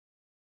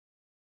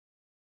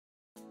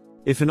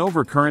If an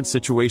overcurrent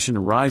situation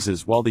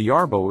arises while the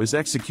Yarbo is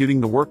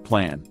executing the work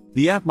plan,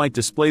 the app might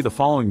display the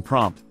following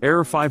prompt: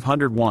 Error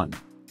 501.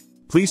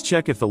 Please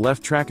check if the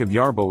left track of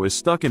Yarbo is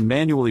stuck and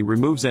manually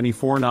removes any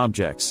foreign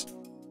objects.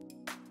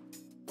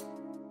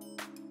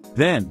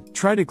 Then,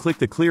 try to click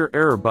the Clear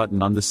Error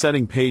button on the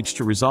setting page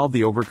to resolve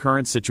the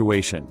overcurrent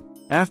situation.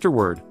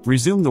 Afterward,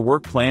 resume the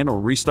work plan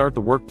or restart the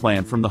work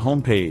plan from the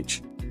home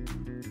page.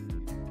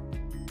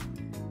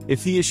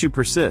 If the issue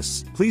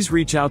persists, please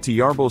reach out to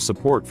Yarbo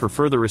support for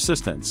further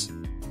assistance.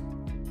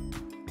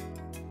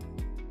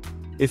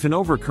 If an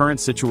overcurrent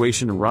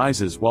situation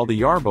arises while the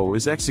Yarbo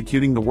is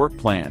executing the work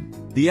plan,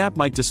 the app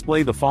might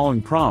display the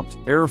following prompt: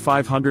 Error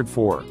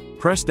 504.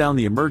 Press down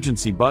the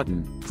emergency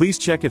button. Please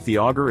check if the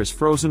auger is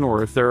frozen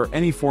or if there are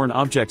any foreign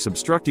objects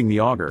obstructing the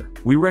auger.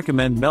 We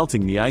recommend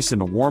melting the ice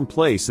in a warm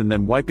place and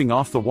then wiping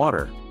off the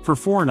water. For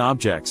foreign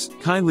objects,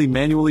 kindly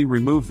manually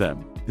remove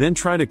them. Then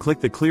try to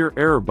click the Clear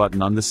Error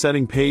button on the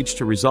setting page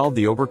to resolve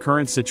the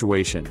overcurrent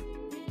situation.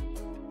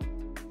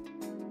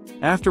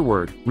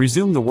 Afterward,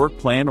 resume the work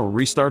plan or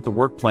restart the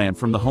work plan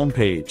from the home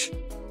page.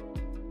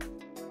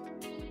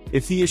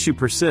 If the issue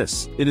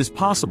persists, it is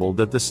possible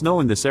that the snow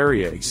in this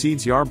area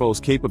exceeds Yarbo's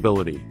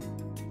capability.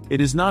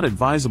 It is not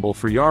advisable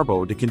for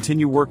Yarbo to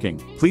continue working.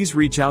 Please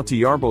reach out to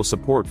Yarbo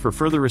support for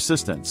further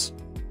assistance.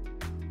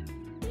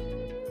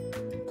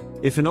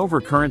 If an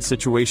overcurrent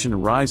situation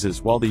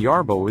arises while the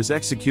Yarbo is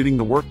executing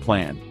the work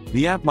plan,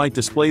 the app might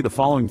display the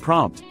following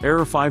prompt: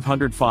 Error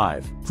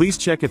 505. Please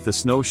check if the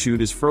snow chute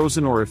is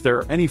frozen or if there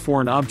are any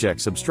foreign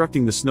objects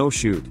obstructing the snow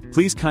chute.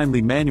 Please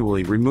kindly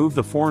manually remove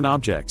the foreign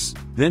objects.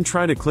 Then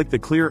try to click the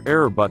Clear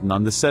Error button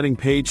on the setting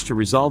page to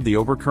resolve the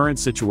overcurrent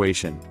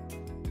situation.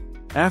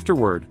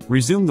 Afterward,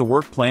 resume the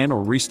work plan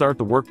or restart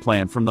the work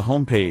plan from the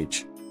home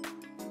page.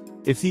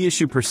 If the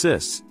issue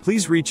persists,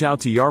 please reach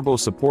out to Yarbo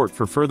support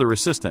for further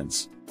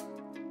assistance.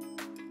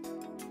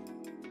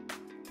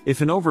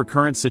 If an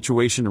overcurrent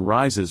situation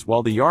arises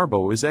while the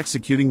Yarbo is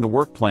executing the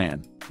work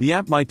plan, the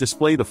app might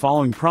display the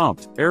following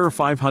prompt: Error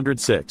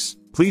 506.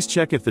 Please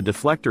check if the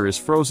deflector is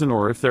frozen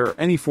or if there are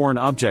any foreign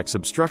objects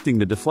obstructing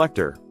the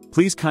deflector.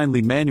 Please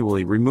kindly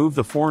manually remove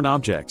the foreign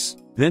objects.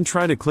 Then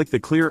try to click the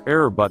Clear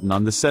Error button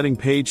on the setting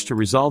page to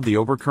resolve the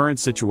overcurrent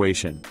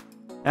situation.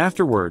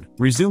 Afterward,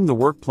 resume the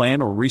work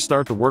plan or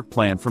restart the work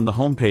plan from the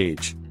home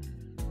page.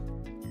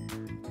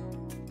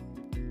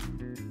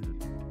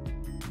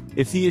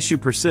 If the issue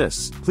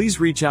persists, please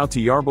reach out to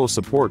Yarbo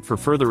support for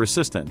further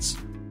assistance.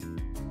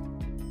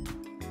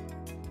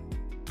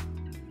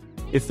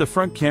 If the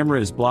front camera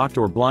is blocked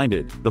or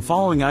blinded, the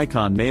following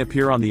icon may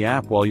appear on the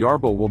app while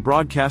Yarbo will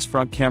broadcast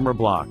front camera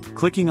blocked.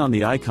 Clicking on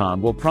the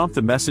icon will prompt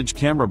the message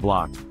camera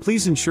blocked.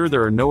 Please ensure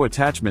there are no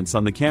attachments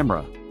on the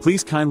camera.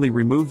 Please kindly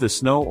remove the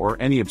snow or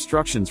any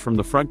obstructions from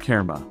the front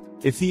camera.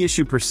 If the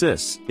issue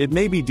persists, it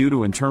may be due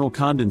to internal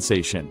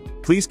condensation.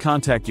 Please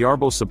contact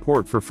Yarbo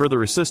support for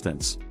further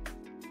assistance.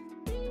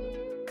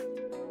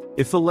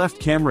 If the left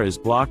camera is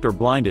blocked or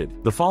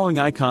blinded, the following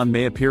icon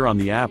may appear on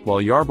the app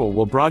while Yarbo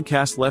will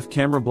broadcast left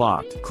camera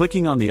blocked.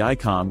 Clicking on the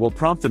icon will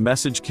prompt the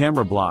message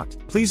camera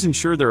blocked. Please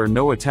ensure there are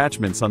no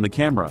attachments on the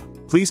camera.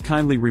 Please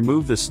kindly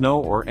remove the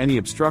snow or any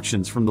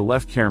obstructions from the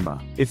left camera.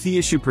 If the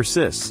issue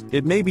persists,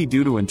 it may be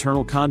due to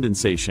internal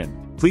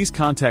condensation. Please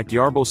contact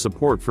Yarbo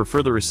support for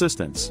further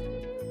assistance.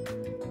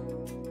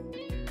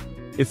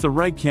 If the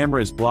right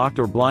camera is blocked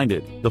or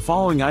blinded, the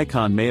following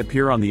icon may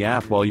appear on the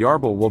app while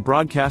Yarbo will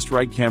broadcast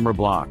right camera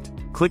blocked.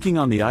 Clicking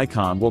on the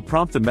icon will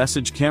prompt the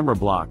message camera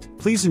blocked.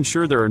 Please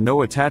ensure there are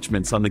no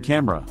attachments on the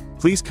camera.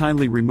 Please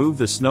kindly remove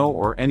the snow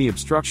or any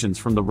obstructions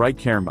from the right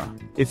camera.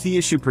 If the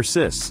issue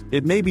persists,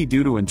 it may be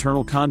due to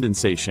internal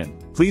condensation.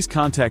 Please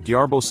contact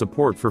Yarbo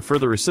support for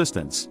further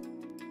assistance.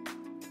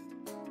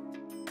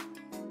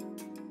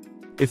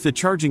 If the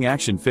charging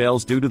action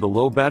fails due to the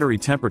low battery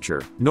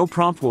temperature, no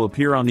prompt will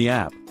appear on the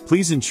app.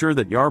 Please ensure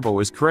that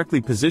Yarbo is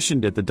correctly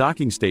positioned at the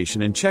docking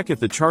station and check if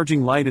the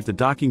charging light at the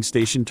docking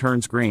station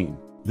turns green.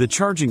 The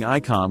charging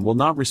icon will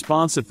not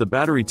respond if the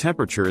battery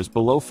temperature is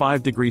below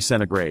 5 degrees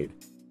centigrade.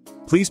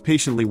 Please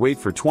patiently wait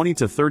for 20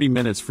 to 30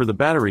 minutes for the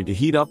battery to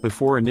heat up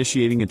before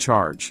initiating a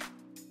charge.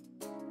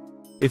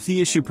 If the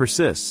issue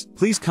persists,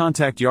 please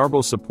contact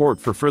Yarbo support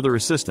for further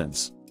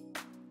assistance.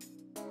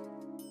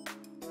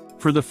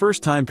 For the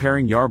first time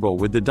pairing Yarbo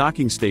with the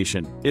docking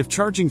station, if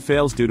charging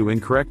fails due to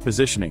incorrect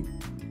positioning,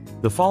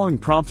 the following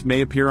prompt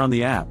may appear on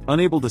the app: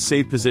 unable to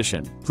save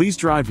position. Please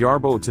drive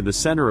Yarbo to the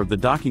center of the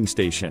docking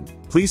station.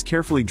 Please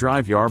carefully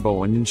drive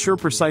Yarbo and ensure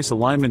precise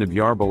alignment of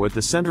Yarbo at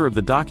the center of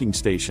the docking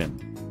station.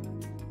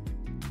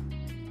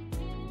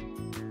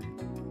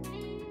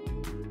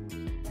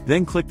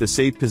 Then click the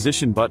Save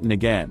Position button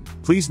again.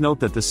 Please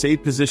note that the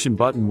Save Position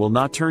button will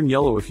not turn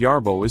yellow if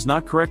Yarbo is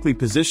not correctly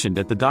positioned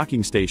at the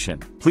docking station.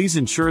 Please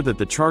ensure that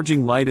the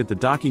charging light at the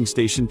docking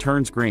station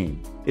turns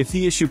green. If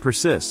the issue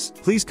persists,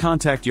 please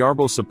contact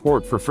Yarbo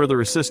support for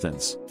further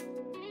assistance.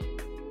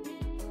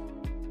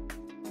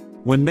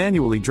 When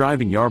manually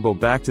driving Yarbo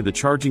back to the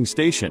charging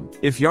station,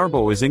 if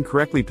Yarbo is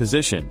incorrectly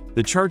positioned,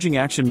 the charging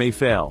action may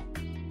fail.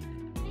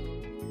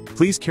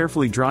 Please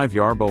carefully drive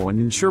Yarbo and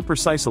ensure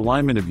precise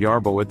alignment of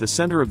Yarbo at the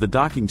center of the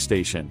docking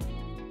station.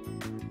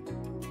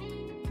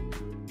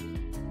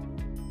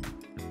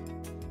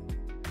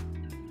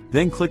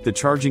 Then click the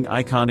charging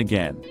icon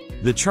again.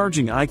 The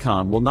charging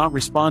icon will not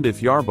respond if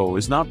Yarbo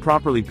is not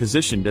properly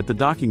positioned at the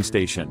docking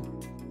station.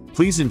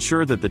 Please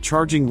ensure that the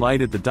charging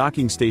light at the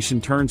docking station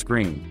turns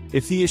green.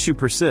 If the issue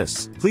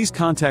persists, please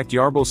contact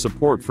Yarbo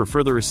support for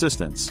further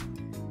assistance.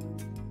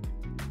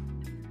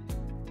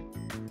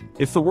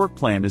 If the work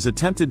plan is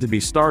attempted to be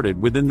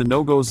started within the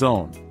no-go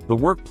zone, the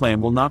work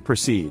plan will not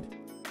proceed.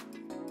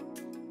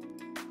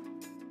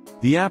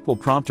 The app will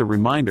prompt a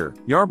reminder,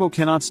 Yarbo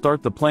cannot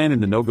start the plan in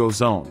the no-go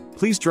zone.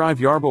 Please drive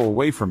Yarbo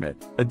away from it.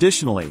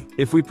 Additionally,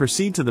 if we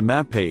proceed to the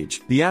map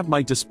page, the app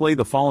might display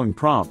the following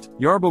prompt,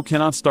 Yarbo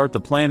cannot start the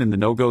plan in the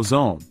no-go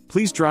zone.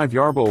 Please drive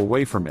Yarbo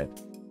away from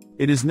it.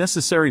 It is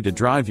necessary to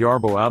drive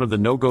Yarbo out of the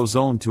no-go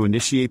zone to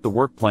initiate the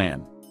work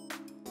plan.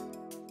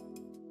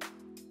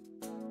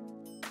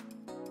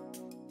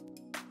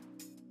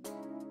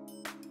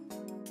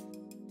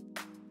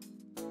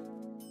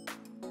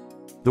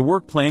 The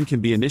work plan can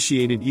be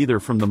initiated either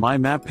from the My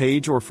Map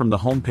page or from the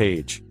home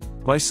page.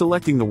 By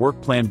selecting the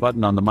Work Plan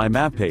button on the My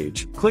Map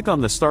page, click on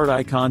the Start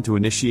icon to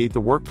initiate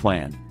the work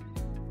plan.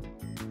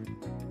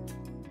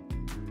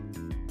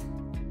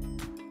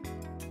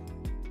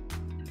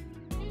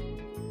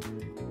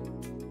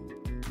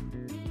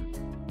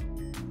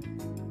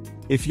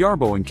 If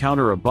Yarbo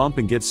encounter a bump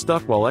and gets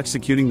stuck while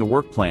executing the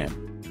work plan,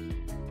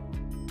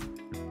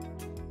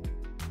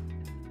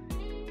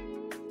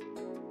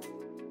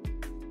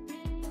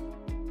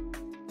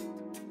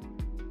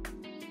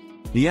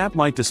 the app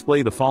might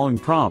display the following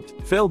prompt,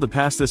 failed to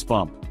pass this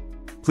bump.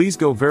 Please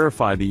go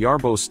verify the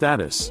Yarbo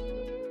status.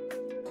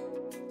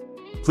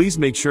 Please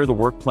make sure the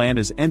work plan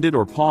is ended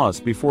or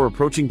paused before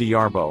approaching the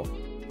Yarbo.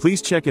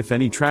 Please check if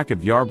any track of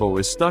Yarbo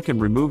is stuck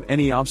and remove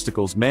any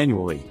obstacles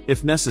manually,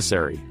 if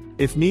necessary.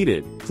 If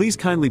needed, please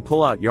kindly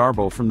pull out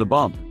Yarbo from the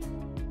bump.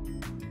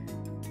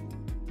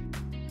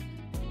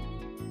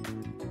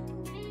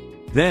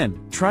 Then,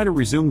 try to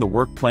resume the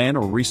work plan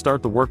or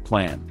restart the work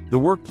plan. The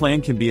work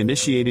plan can be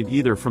initiated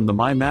either from the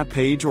My Map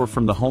page or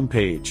from the home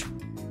page.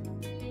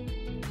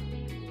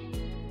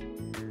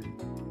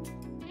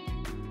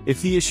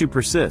 If the issue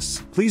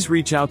persists, please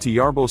reach out to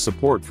Yarbo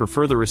support for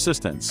further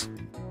assistance.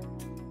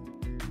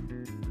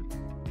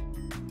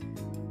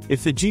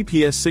 If the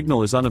GPS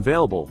signal is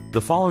unavailable, the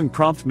following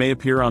prompt may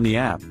appear on the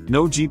app,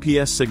 no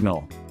GPS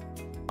signal.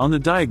 On the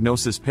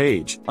diagnosis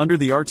page, under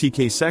the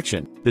RTK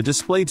section, the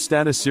displayed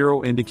status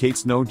 0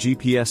 indicates no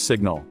GPS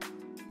signal.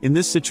 In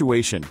this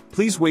situation,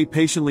 please wait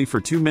patiently for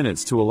 2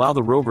 minutes to allow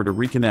the rover to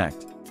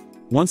reconnect.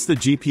 Once the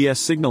GPS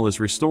signal is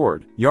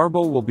restored,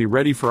 Yarbo will be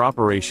ready for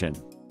operation.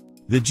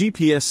 The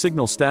GPS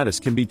signal status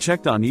can be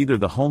checked on either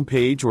the home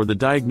page or the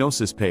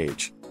diagnosis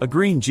page. A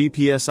green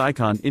GPS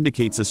icon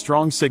indicates a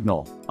strong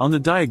signal. On the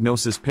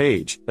diagnosis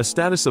page, a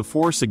status of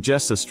 4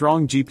 suggests a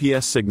strong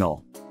GPS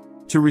signal.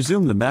 To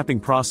resume the mapping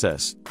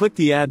process, click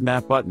the Add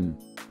Map button.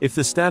 If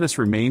the status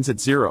remains at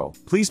 0,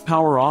 please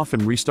power off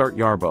and restart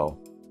Yarbo.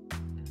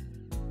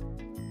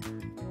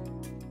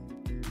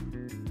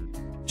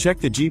 Check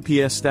the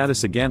GPS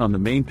status again on the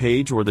main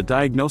page or the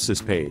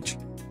diagnosis page.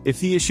 If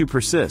the issue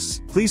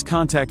persists, please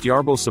contact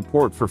Yarbo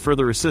support for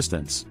further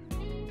assistance.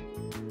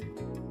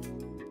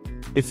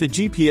 If the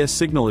GPS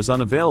signal is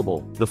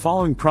unavailable, the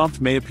following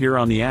prompt may appear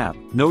on the app,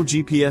 no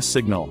GPS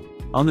signal.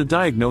 On the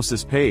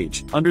diagnosis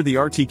page, under the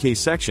RTK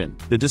section,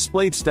 the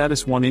displayed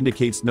status 1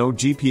 indicates no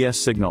GPS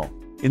signal.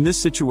 In this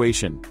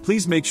situation,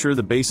 please make sure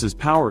the base is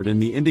powered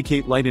and the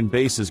indicate light in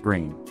base is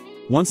green.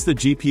 Once the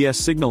GPS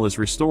signal is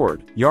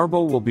restored,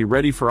 Yarbo will be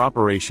ready for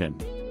operation.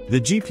 The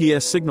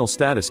GPS signal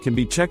status can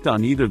be checked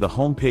on either the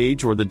home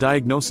page or the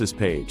diagnosis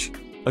page.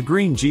 A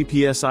green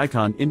GPS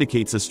icon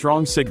indicates a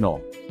strong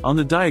signal. On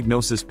the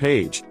diagnosis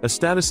page, a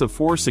status of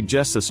 4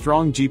 suggests a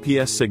strong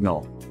GPS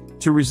signal.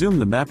 To resume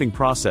the mapping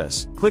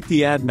process, click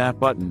the Add Map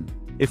button.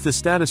 If the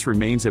status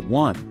remains at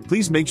 1,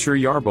 please make sure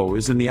Yarbo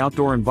is in the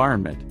outdoor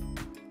environment.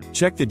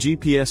 Check the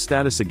GPS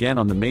status again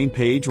on the main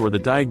page or the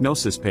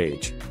diagnosis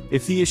page.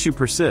 If the issue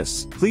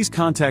persists, please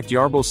contact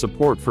Yarbo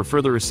support for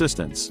further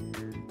assistance.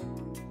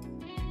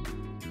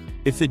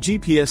 If the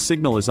GPS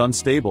signal is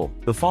unstable,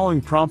 the following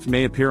prompt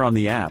may appear on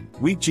the app,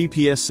 weak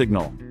GPS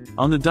signal.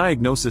 On the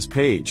diagnosis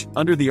page,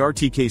 under the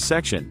RTK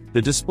section,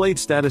 the displayed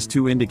status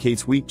 2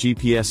 indicates weak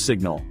GPS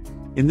signal.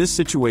 In this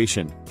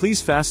situation,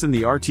 please fasten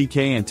the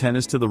RTK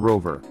antennas to the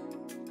rover.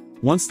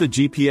 Once the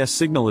GPS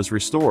signal is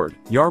restored,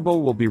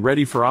 Yarbo will be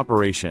ready for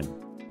operation.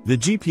 The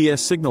GPS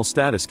signal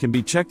status can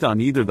be checked on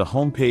either the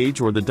home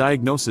page or the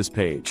diagnosis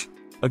page.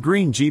 A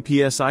green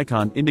GPS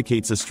icon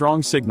indicates a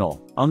strong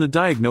signal. On the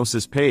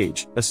diagnosis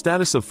page, a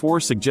status of 4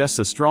 suggests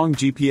a strong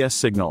GPS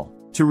signal.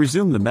 To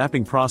resume the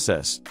mapping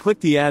process, click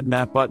the Add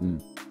Map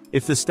button.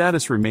 If the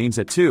status remains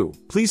at 2,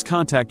 please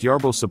contact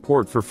Yarbo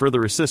support for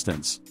further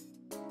assistance.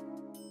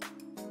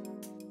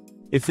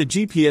 If the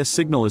GPS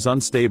signal is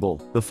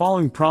unstable, the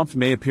following prompt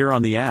may appear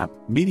on the app,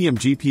 medium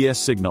GPS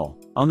signal.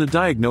 On the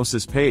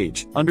diagnosis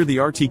page, under the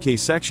RTK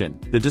section,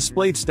 the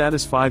displayed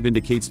status 5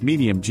 indicates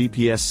medium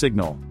GPS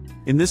signal.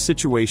 In this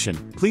situation,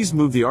 please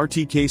move the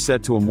RTK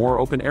set to a more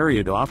open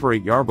area to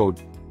operate Yarbo.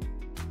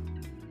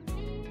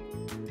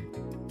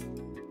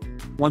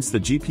 Once the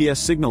GPS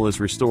signal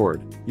is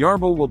restored,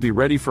 Yarbo will be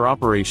ready for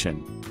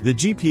operation. The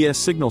GPS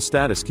signal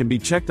status can be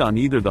checked on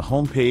either the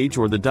home page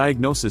or the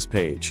diagnosis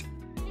page.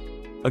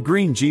 A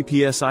green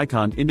GPS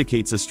icon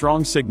indicates a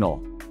strong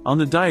signal. On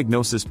the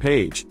diagnosis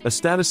page, a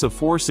status of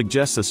 4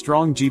 suggests a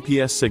strong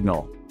GPS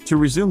signal. To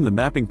resume the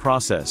mapping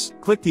process,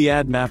 click the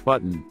Add Map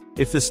button.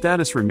 If the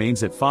status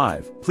remains at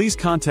 5, please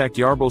contact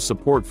Yarbo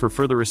support for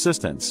further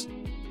assistance.